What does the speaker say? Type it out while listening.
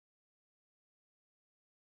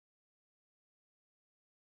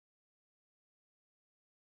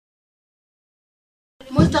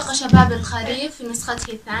ملتقى شباب الخريف في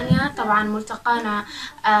نسخته الثانية. طبعا ملتقانا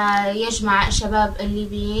يجمع الشباب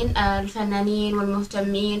الليبيين الفنانين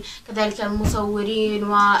والمهتمين، كذلك المصورين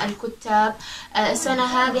والكتاب. السنة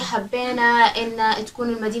هذه حبينا أن تكون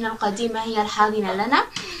المدينة القديمة هي الحاضنة لنا،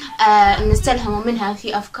 نستلهم منها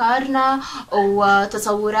في أفكارنا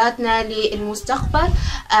وتصوراتنا للمستقبل.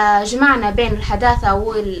 جمعنا بين الحداثة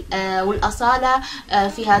والأصالة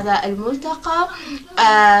في هذا الملتقى.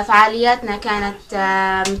 فعالياتنا كانت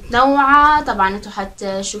متنوعة، طبعا انتم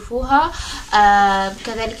حتشوفوها.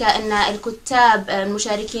 كذلك ان الكتاب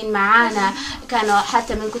المشاركين معنا كانوا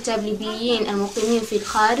حتى من كتاب ليبيين المقيمين في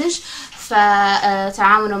الخارج،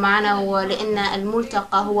 فتعاونوا معنا، ولأن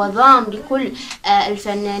الملتقى هو ضام لكل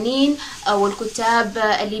الفنانين والكتاب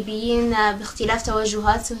الليبيين باختلاف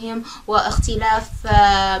توجهاتهم واختلاف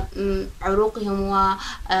عروقهم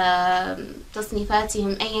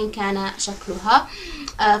وتصنيفاتهم أيا كان شكلها.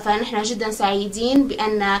 فنحن جدا سعيدين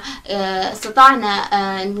بأن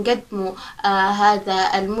استطعنا نقدم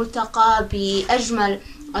هذا الملتقى بأجمل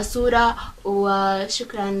صورة،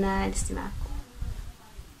 وشكرا للاستماع.